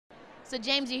So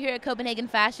James, you're here at Copenhagen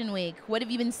Fashion Week. What have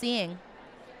you been seeing?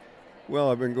 Well,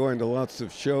 I've been going to lots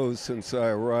of shows since I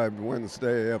arrived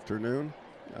Wednesday afternoon.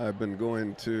 I've been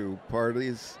going to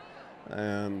parties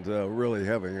and really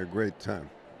having a great time.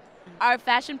 Are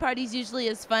fashion parties usually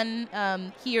as fun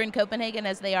here in Copenhagen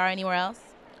as they are anywhere else?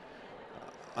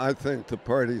 I think the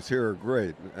parties here are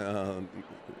great.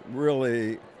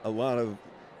 Really a lot of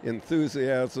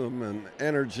enthusiasm and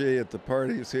energy at the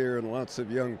parties here, and lots of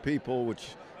young people,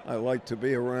 which I like to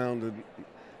be around, and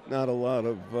not a lot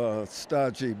of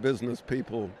stodgy business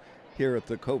people here at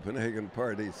the Copenhagen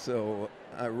party. So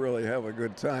I really have a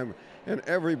good time, and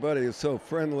everybody is so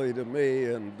friendly to me,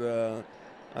 and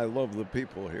I love the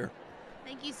people here.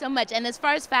 Thank you so much. And as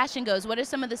far as fashion goes, what are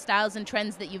some of the styles and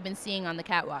trends that you've been seeing on the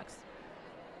catwalks?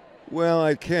 Well,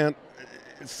 I can't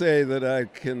say that I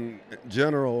can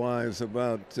generalize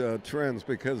about trends,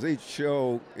 because each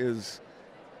show is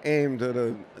aimed at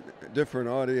a different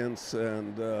audience,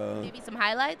 and Maybe some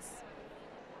highlights?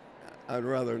 I'd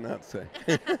rather not say.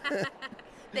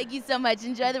 Thank you so much.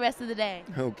 Enjoy the rest of the day.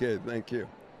 Okay, thank you.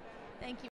 Thank you.